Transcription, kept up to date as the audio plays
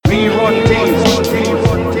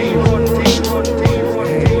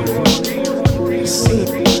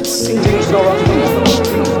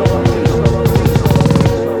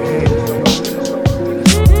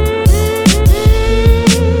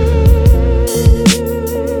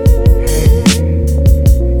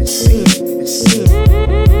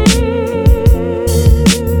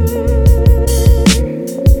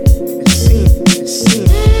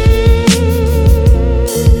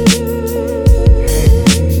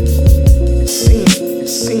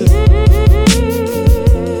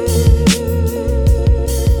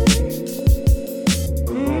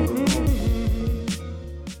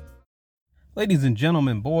Ladies and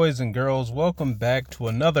gentlemen, boys and girls, welcome back to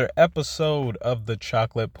another episode of the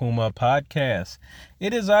Chocolate Puma podcast.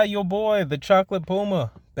 It is I, your boy, the Chocolate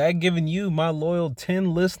Puma, back giving you, my loyal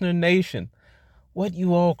 10 listener nation, what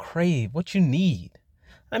you all crave, what you need.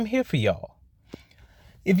 I'm here for y'all.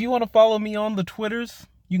 If you want to follow me on the Twitters,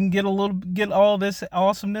 you can get all this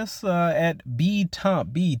awesomeness at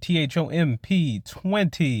BTHOMP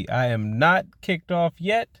 20. I am not kicked off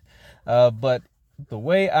yet, but the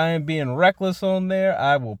way I am being reckless on there,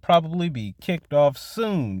 I will probably be kicked off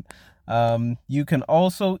soon. You can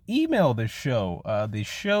also email the show. The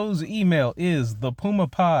show's email is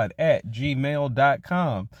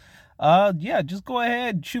thepumapod@gmail.com. Just go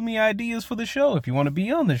ahead, shoot me ideas for the show. If you want to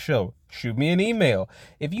be on the show, shoot me an email.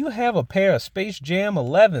 If you have a pair of Space Jam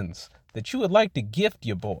 11s that you would like to gift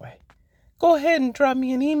your boy, go ahead and drop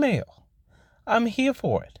me an email. I'm here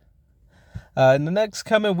for it. In the next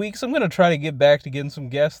coming weeks, I'm going to try to get back to getting some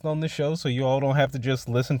guests on the show so you all don't have to just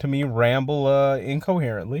listen to me ramble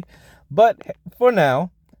incoherently. But for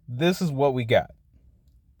now, this is what we got.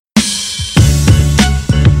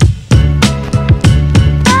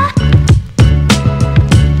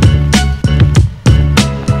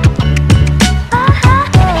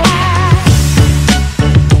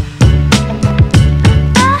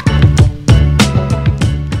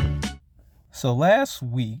 So last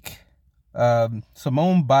week,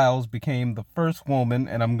 Simone Biles became the first woman,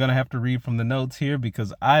 and I'm going to have to read from the notes here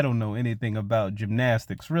because I don't know anything about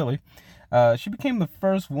gymnastics, really. She became the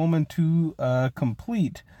first woman to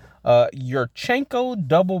complete Yurchenko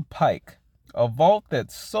double pike, a vault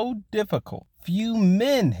that's so difficult, few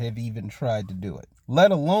men have even tried to do it,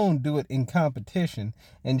 let alone do it in competition,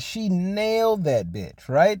 and she nailed that bitch,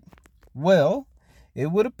 right? Well, it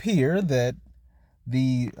would appear that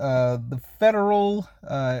the federal...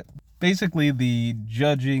 basically, the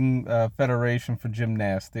judging federation for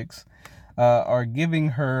gymnastics are giving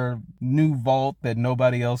her new vault that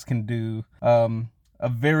nobody else can do a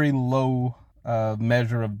very low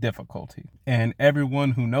measure of difficulty. And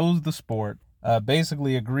everyone who knows the sport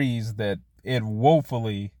basically agrees that it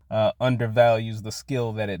woefully undervalues the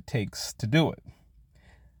skill that it takes to do it.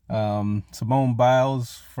 Simone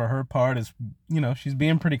Biles, for her part, is, she's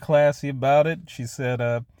being pretty classy about it. She said,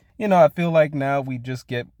 I feel like now we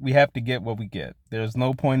have to get what we get. There's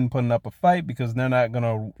no point in putting up a fight because they're not going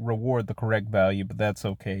to reward the correct value, but that's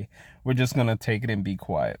okay. We're just going to take it and be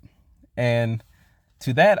quiet. And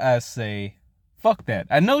to that, I say, fuck that.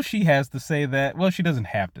 I know she has to say that. Well, she doesn't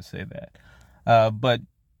have to say that. But,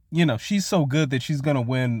 she's so good that she's going to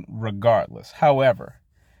win regardless. However,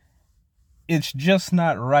 it's just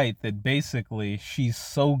not right that basically she's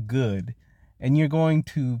so good and you're going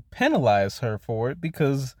to penalize her for it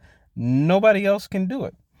because nobody else can do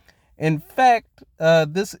it. In fact,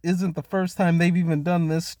 this isn't the first time they've even done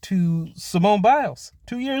this to Simone Biles.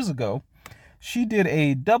 2 years ago, she did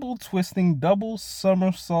a double twisting, double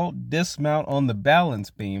somersault dismount on the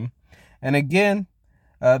balance beam. And again,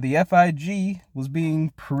 the FIG was being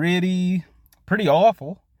pretty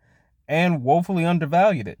awful and woefully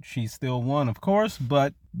undervalued it. She still won, of course,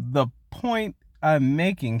 but the point I'm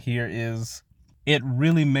making here is it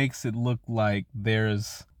really makes it look like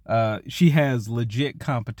she has legit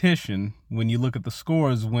competition when you look at the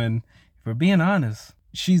scores, when, if we're being honest,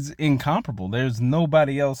 she's incomparable. There's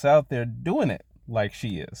nobody else out there doing it like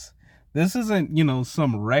she is. This isn't,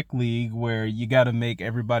 some rec league where you got to make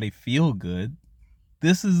everybody feel good.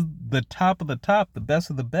 This is the top of the top, the best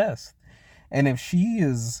of the best. And if she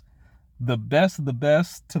is the best of the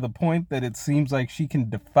best to the point that it seems like she can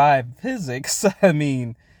defy physics, I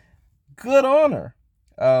mean, good on her.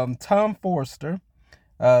 Tom Forster,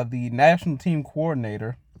 the national team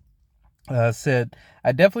coordinator, said,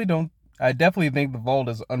 I definitely think the vault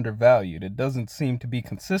is undervalued. It doesn't seem to be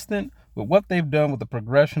consistent with what they've done with the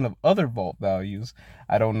progression of other vault values.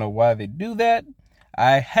 I don't know why they do that.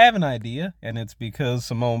 I have an idea, and it's because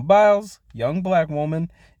Simone Biles, young black woman,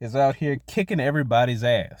 is out here kicking everybody's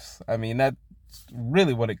ass. I mean, that's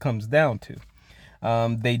really what it comes down to.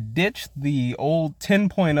 They ditched the old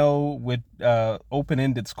 10.0 with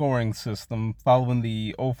open-ended scoring system following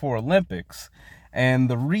the 2004 Olympics. And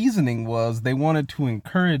the reasoning was they wanted to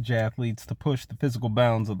encourage athletes to push the physical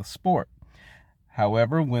bounds of the sport.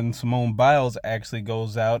 However, when Simone Biles actually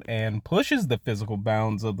goes out and pushes the physical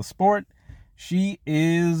bounds of the sport, she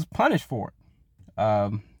is punished for it.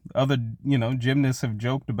 Other, gymnasts have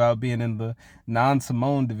joked about being in the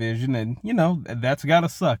non-Simone division, and, that's gotta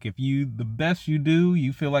suck. If the best you do,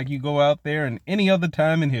 you feel like you go out there and any other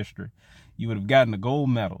time in history, you would have gotten a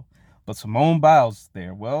gold medal. But Simone Biles is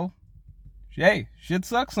there. Well, hey, shit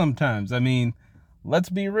sucks sometimes. I mean, let's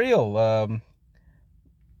be real.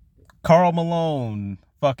 Karl Malone,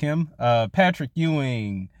 fuck him. Patrick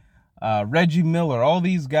Ewing, Reggie Miller, all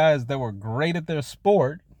these guys that were great at their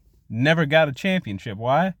sport never got a championship.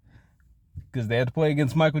 Why? Because they had to play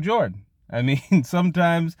against Michael Jordan. I mean,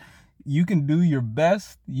 sometimes you can do your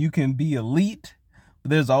best, you can be elite, but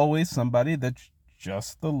there's always somebody that's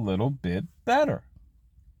just a little bit better.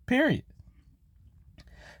 Period.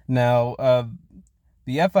 Now,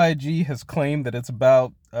 the FIG has claimed that it's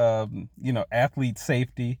about, athlete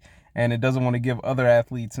safety, and it doesn't want to give other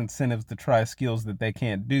athletes incentives to try skills that they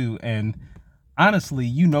can't do. And honestly,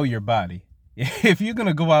 you know your body. If you're going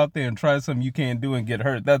to go out there and try something you can't do and get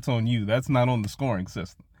hurt, that's on you. That's not on the scoring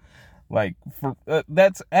system.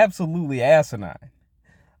 That's absolutely asinine.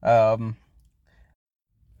 One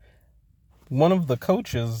of the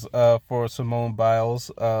coaches for Simone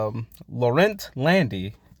Biles, Laurent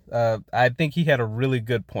Landy, I think he had a really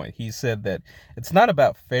good point. He said that it's not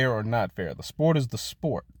about fair or not fair. The sport is the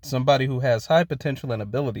sport. Somebody who has high potential and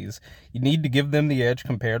abilities, you need to give them the edge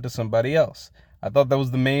compared to somebody else. I thought that was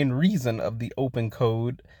the main reason of the open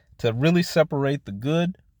code, to really separate the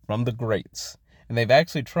good from the greats. And they've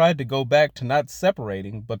actually tried to go back to not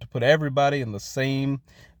separating, but to put everybody in the same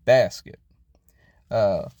basket.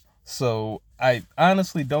 So I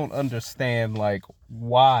honestly don't understand,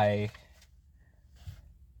 why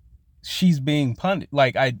she's being punished.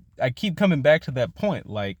 I keep coming back to that point.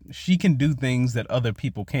 She can do things that other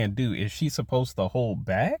people can't do. Is she supposed to hold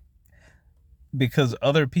back because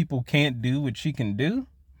other people can't do what she can do?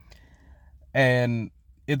 And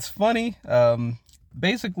it's funny.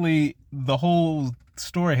 Basically, the whole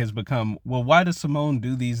story has become, well, why does Simone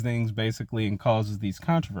do these things basically and causes these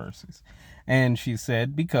controversies? And she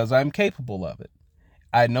said, because I'm capable of it.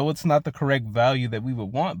 I know it's not the correct value that we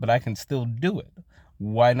would want, but I can still do it.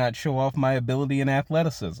 Why not show off my ability in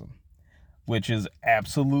athleticism? Which is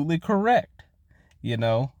absolutely correct. The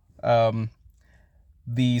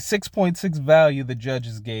 6.6 value the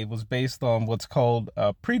judges gave was based on what's called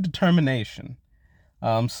predetermination.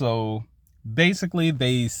 So basically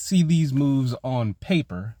they see these moves on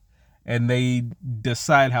paper and they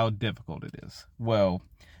decide how difficult it is. Well,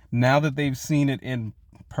 now that they've seen it in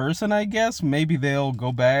person, I guess, maybe they'll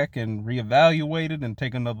go back and reevaluate it and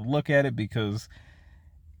take another look at it, because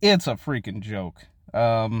it's a freaking joke.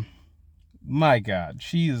 My God,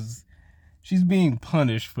 she's being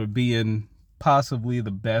punished for being possibly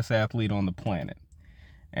the best athlete on the planet.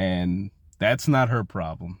 And that's not her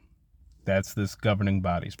problem. That's this governing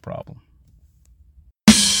body's problem.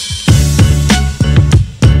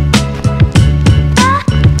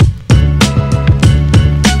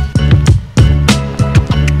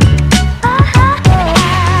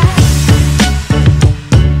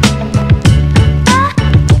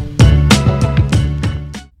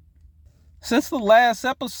 Since the last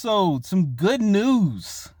episode, some good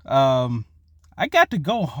news. I got to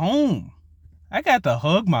go home. I got to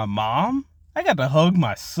hug my mom. I got to hug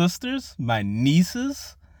my sisters, my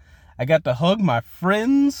nieces. I got to hug my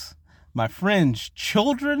friends'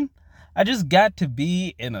 children. I just got to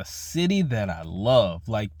be in a city that I love.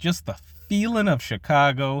 Just the feeling of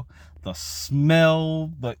Chicago, the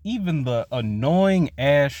smell, even the annoying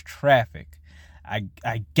ass traffic.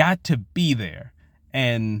 I got to be there.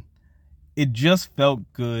 And it just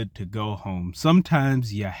felt good to go home.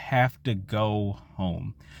 Sometimes you have to go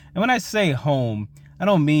home. And when I say home, I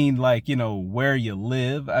don't mean where you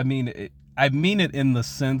live. I mean it in the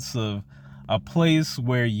sense of a place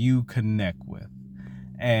where you connect with.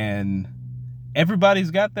 And everybody's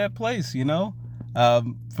got that place,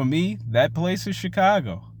 For me, that place is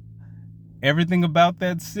Chicago. Everything about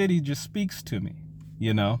that city just speaks to me,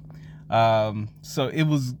 So it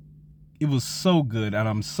was so good, and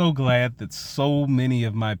I'm so glad that so many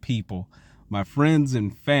of my people, my friends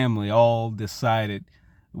and family, all decided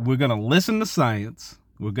we're going to listen to science,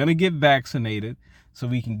 we're going to get vaccinated so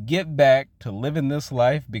we can get back to living this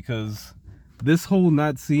life, because this whole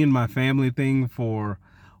not seeing my family thing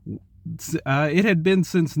it had been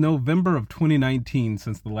since November of 2019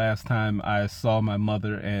 since the last time I saw my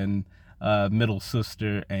mother and middle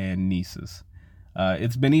sister and nieces.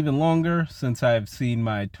 It's been even longer since I've seen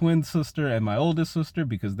my twin sister and my oldest sister,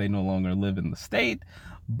 because they no longer live in the state.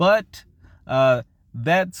 But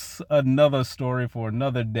that's another story for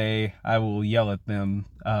another day. I will yell at them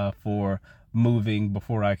for moving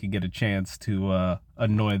before I could get a chance to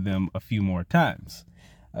annoy them a few more times.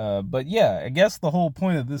 But yeah, I guess the whole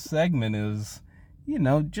point of this segment is,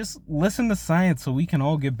 just listen to science so we can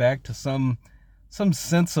all get back to some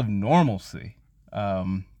sense of normalcy.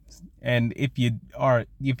 And if you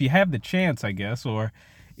have the chance, I guess, or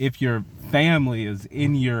if your family is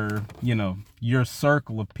in your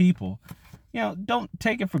circle of people, don't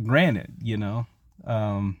take it for granted,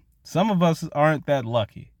 Some of us aren't that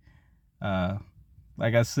lucky.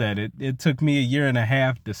 Like I said, it took me a year and a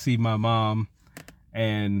half to see my mom,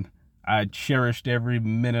 and I cherished every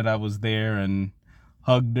minute I was there and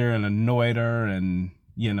hugged her and annoyed her and,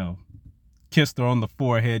 kissed her on the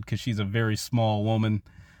forehead because she's a very small woman.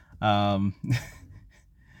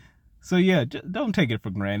 So yeah, don't take it for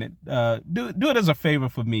granted. Do it as a favor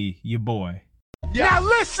for me, your boy. Now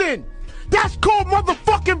listen, that's called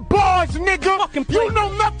motherfucking bars, nigga. You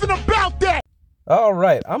know nothing about that. All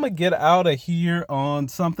right, I'm going to get out of here on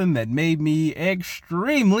something that made me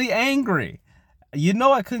extremely angry.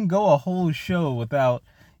 I couldn't go a whole show without,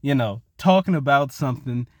 talking about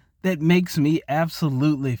something that makes me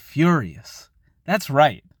absolutely furious. That's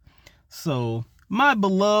right. So, my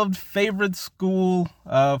beloved favorite school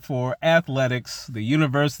for athletics, the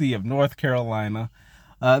University of North Carolina,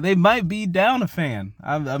 they might be down a fan.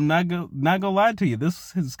 I'm not gonna lie to you.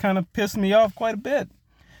 This has kind of pissed me off quite a bit.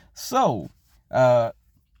 So,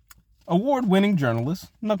 award-winning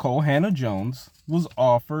journalist Nicole Hannah-Jones was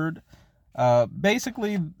offered,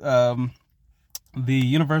 the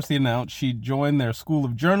university announced she joined their School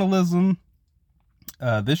of Journalism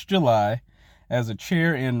this July as a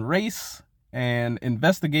chair in race and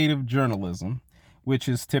investigative journalism, which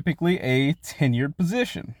is typically a tenured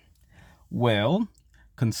position. Well,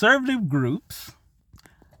 conservative groups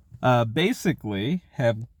basically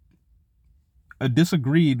have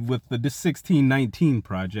disagreed with the 1619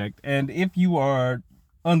 Project. And if you are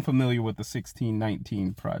unfamiliar with the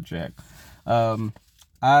 1619 Project,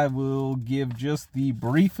 I will give just the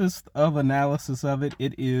briefest of analysis of it.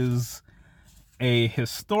 It is a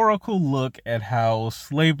historical look at how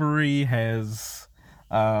slavery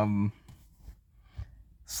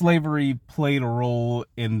played a role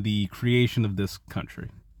in the creation of this country.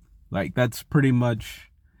 Like, that's pretty much,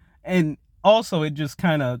 and also it just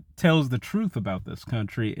kind of tells the truth about this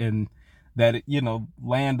country, and that,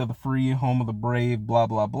 land of the free, home of the brave, blah,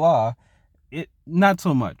 blah, blah. It, not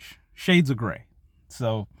so much. Shades of gray.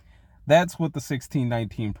 So that's what the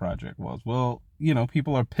 1619 Project was. Well,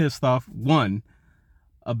 people are pissed off, one,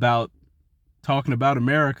 about talking about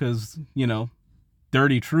America's,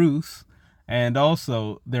 dirty truths, and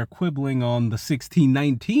also they're quibbling on the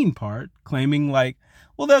 1619 part, claiming like,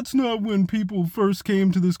 well, that's not when people first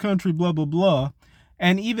came to this country, blah, blah, blah.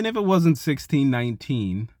 And even if it wasn't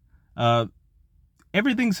 1619,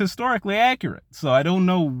 everything's historically accurate. So I don't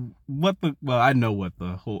know I know what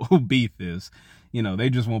the whole beef is. They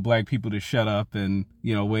just want black people to shut up and,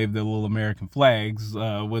 wave their little American flags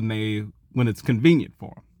when it's convenient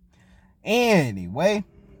for them. Anyway,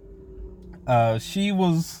 she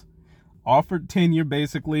was offered tenure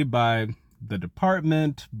basically by the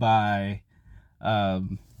department, by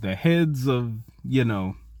the heads of,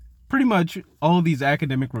 pretty much all these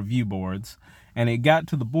academic review boards. And it got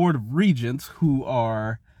to the Board of Regents, who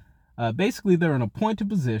are basically, they're an appointed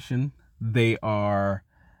position. They are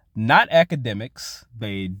not academics.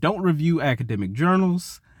 They don't review academic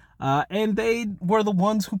journals. And they were the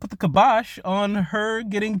ones who put the kibosh on her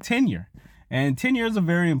getting tenure. And tenure is a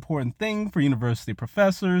very important thing for university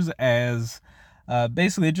professors, as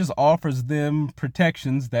basically it just offers them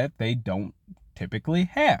protections that they don't typically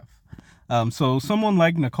have. So someone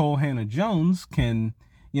like Nicole Hannah-Jones can,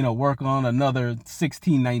 work on another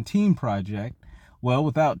 1619 project. Well,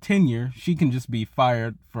 without tenure, she can just be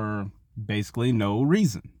fired for basically no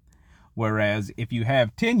reason. Whereas if you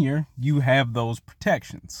have tenure, you have those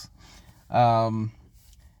protections. So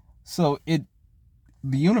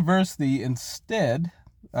the university instead,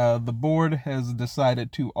 the board has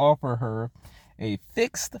decided to offer her a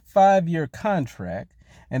fixed 5-year contract,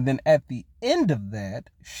 and then at the end of that,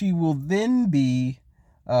 she will then be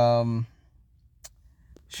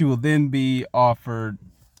offered,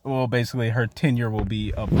 well, basically her tenure will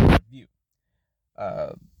be up for review,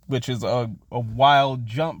 which is a wild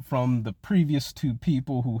jump from the previous two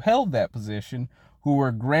people who held that position, who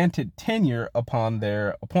were granted tenure upon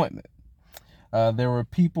their appointment. There were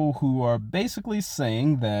people who are basically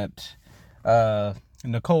saying that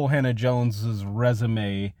Nicole Hannah-Jones's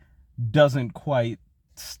resume doesn't quite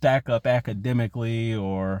stack up academically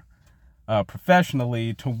or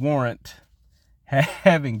professionally to warrant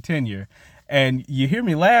having tenure. And you hear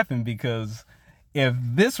me laughing because if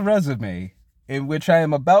this resume, in which I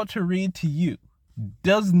am about to read to you,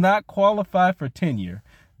 does not qualify for tenure,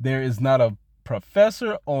 there is not a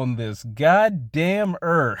professor on this goddamn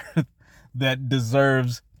earth that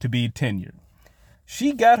deserves to be tenured.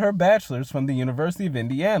 She got her bachelor's from the University of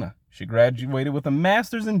Indiana. She graduated with a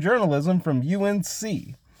master's in journalism from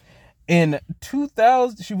UNC. In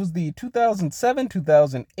 2000, she was the 2007,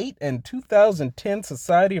 2008, and 2010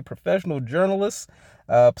 Society of Professional Journalists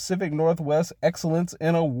Pacific Northwest Excellence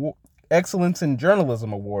in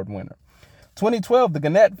Journalism Award winner. 2012, the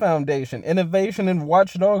Gannett Foundation Innovation in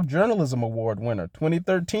Watchdog Journalism Award winner.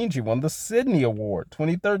 2013, she won the Sydney Award.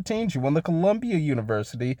 2013, she won the Columbia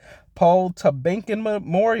University Paul Tabankin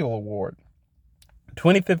Memorial Award.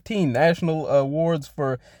 2015, National Awards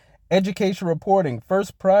for Education Reporting,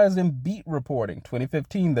 First Prize in Beat Reporting.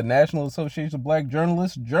 2015, the National Association of Black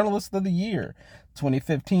Journalists, Journalist of the Year.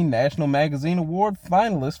 2015, National Magazine Award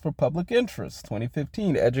finalist for Public Interest.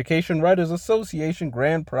 2015, Education Writers Association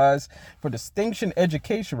Grand Prize for Distinction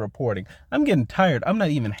Education Reporting. I'm getting tired. I'm not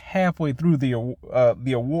even halfway through the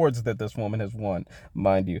awards that this woman has won,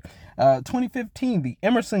 mind you. 2015, the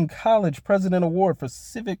Emerson College President Award for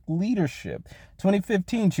Civic Leadership.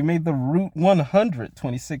 2015, she made the Route 100.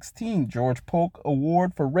 2016, George Polk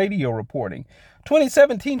Award for Radio Reporting.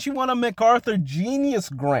 2017, she won a MacArthur Genius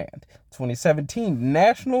Grant. 2017,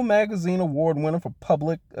 National Magazine Award winner for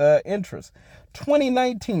Public Interest.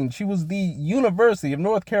 2019, she was the University of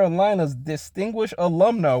North Carolina's Distinguished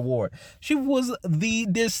Alumna Award. She was the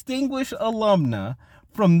Distinguished Alumna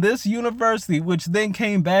from this university, which then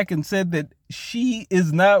came back and said that she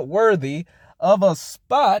is not worthy of a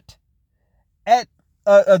spot at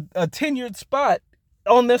a tenured spot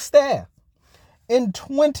on their staff. In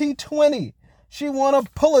 2020, she won a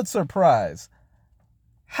Pulitzer Prize.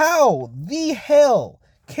 How the hell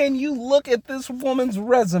can you look at this woman's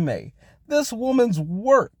resume, this woman's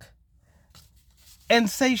work, and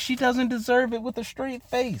say she doesn't deserve it with a straight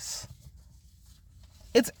face?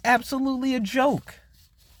 It's absolutely a joke.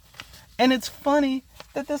 And it's funny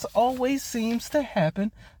that this always seems to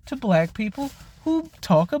happen to black people who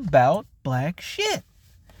talk about black shit.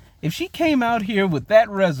 If she came out here with that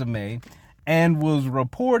resume and was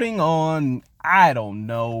reporting on, I don't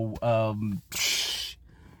know,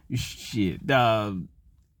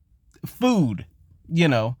 food,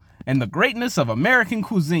 and the greatness of American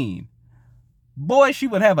cuisine, boy, she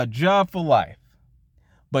would have a job for life.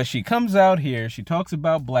 But she comes out here, she talks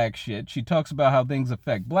about black shit, she talks about how things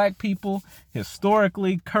affect black people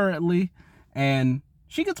historically, currently, and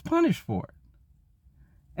she gets punished for it.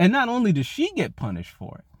 And not only does she get punished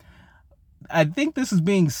for it, I think this is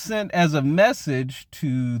being sent as a message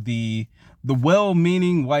to the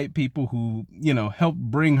well-meaning white people who, helped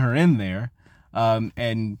bring her in there,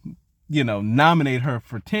 and, nominate her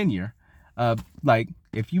for tenure. Like,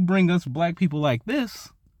 if you bring us black people like this,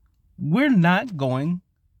 we're not going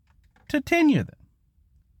to tenure them.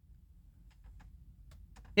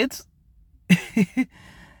 It's,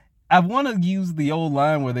 I want to use the old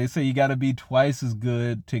line where they say you got to be twice as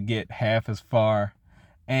good to get half as far.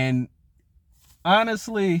 And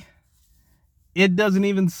honestly, it doesn't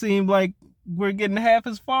even seem like we're getting half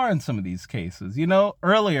as far in some of these cases.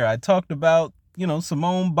 Earlier I talked about,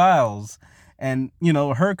 Simone Biles and,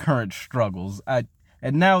 her current struggles.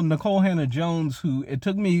 And now Nicole Hannah-Jones, who it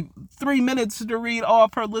took me 3 minutes to read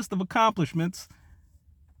off her list of accomplishments,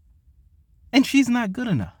 and she's not good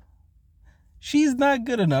enough. She's not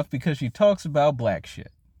good enough because she talks about black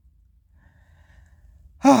shit.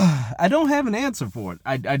 I don't have an answer for it.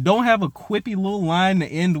 I don't have a quippy little line to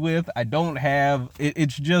end with. I don't have...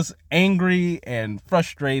 It's just angry and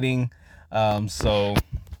frustrating. So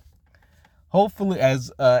hopefully,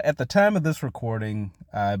 as at the time of this recording,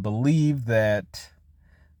 I believe that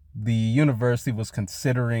the university was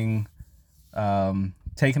considering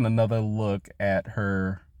taking another look at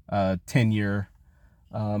her tenure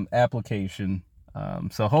application.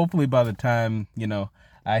 So hopefully by the time,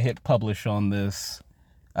 I hit publish on this,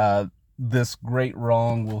 this great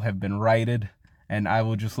wrong will have been righted, and I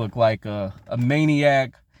will just look like a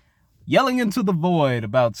maniac yelling into the void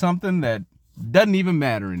about something that doesn't even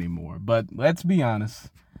matter anymore. But let's be honest,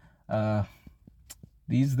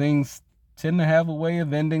 these things tend to have a way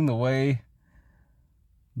of ending the way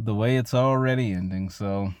it's already ending.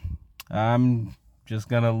 So I'm just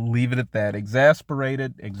gonna leave it at that.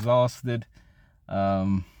 Exasperated, exhausted,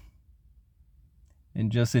 and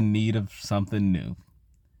just in need of something new.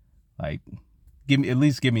 Like, give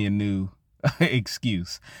me a new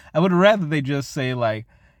excuse. I would rather they just say, like,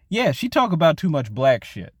 yeah, she talk about too much black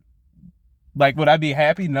shit. Like, would I be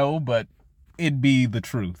happy? No, but it'd be the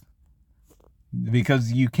truth.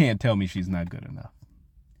 Because you can't tell me she's not good enough.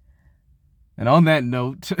 And on that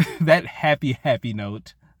note, that happy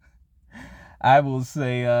note, I will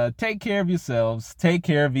say, take care of yourselves, take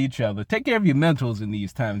care of each other, take care of your mentals in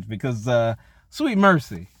these times, because, sweet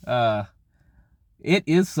mercy, it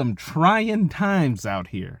is some trying times out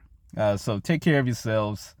here. So take care of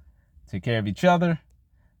yourselves, take care of each other,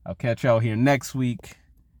 I'll catch y'all here next week.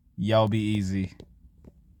 Y'all be easy.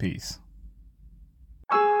 Peace.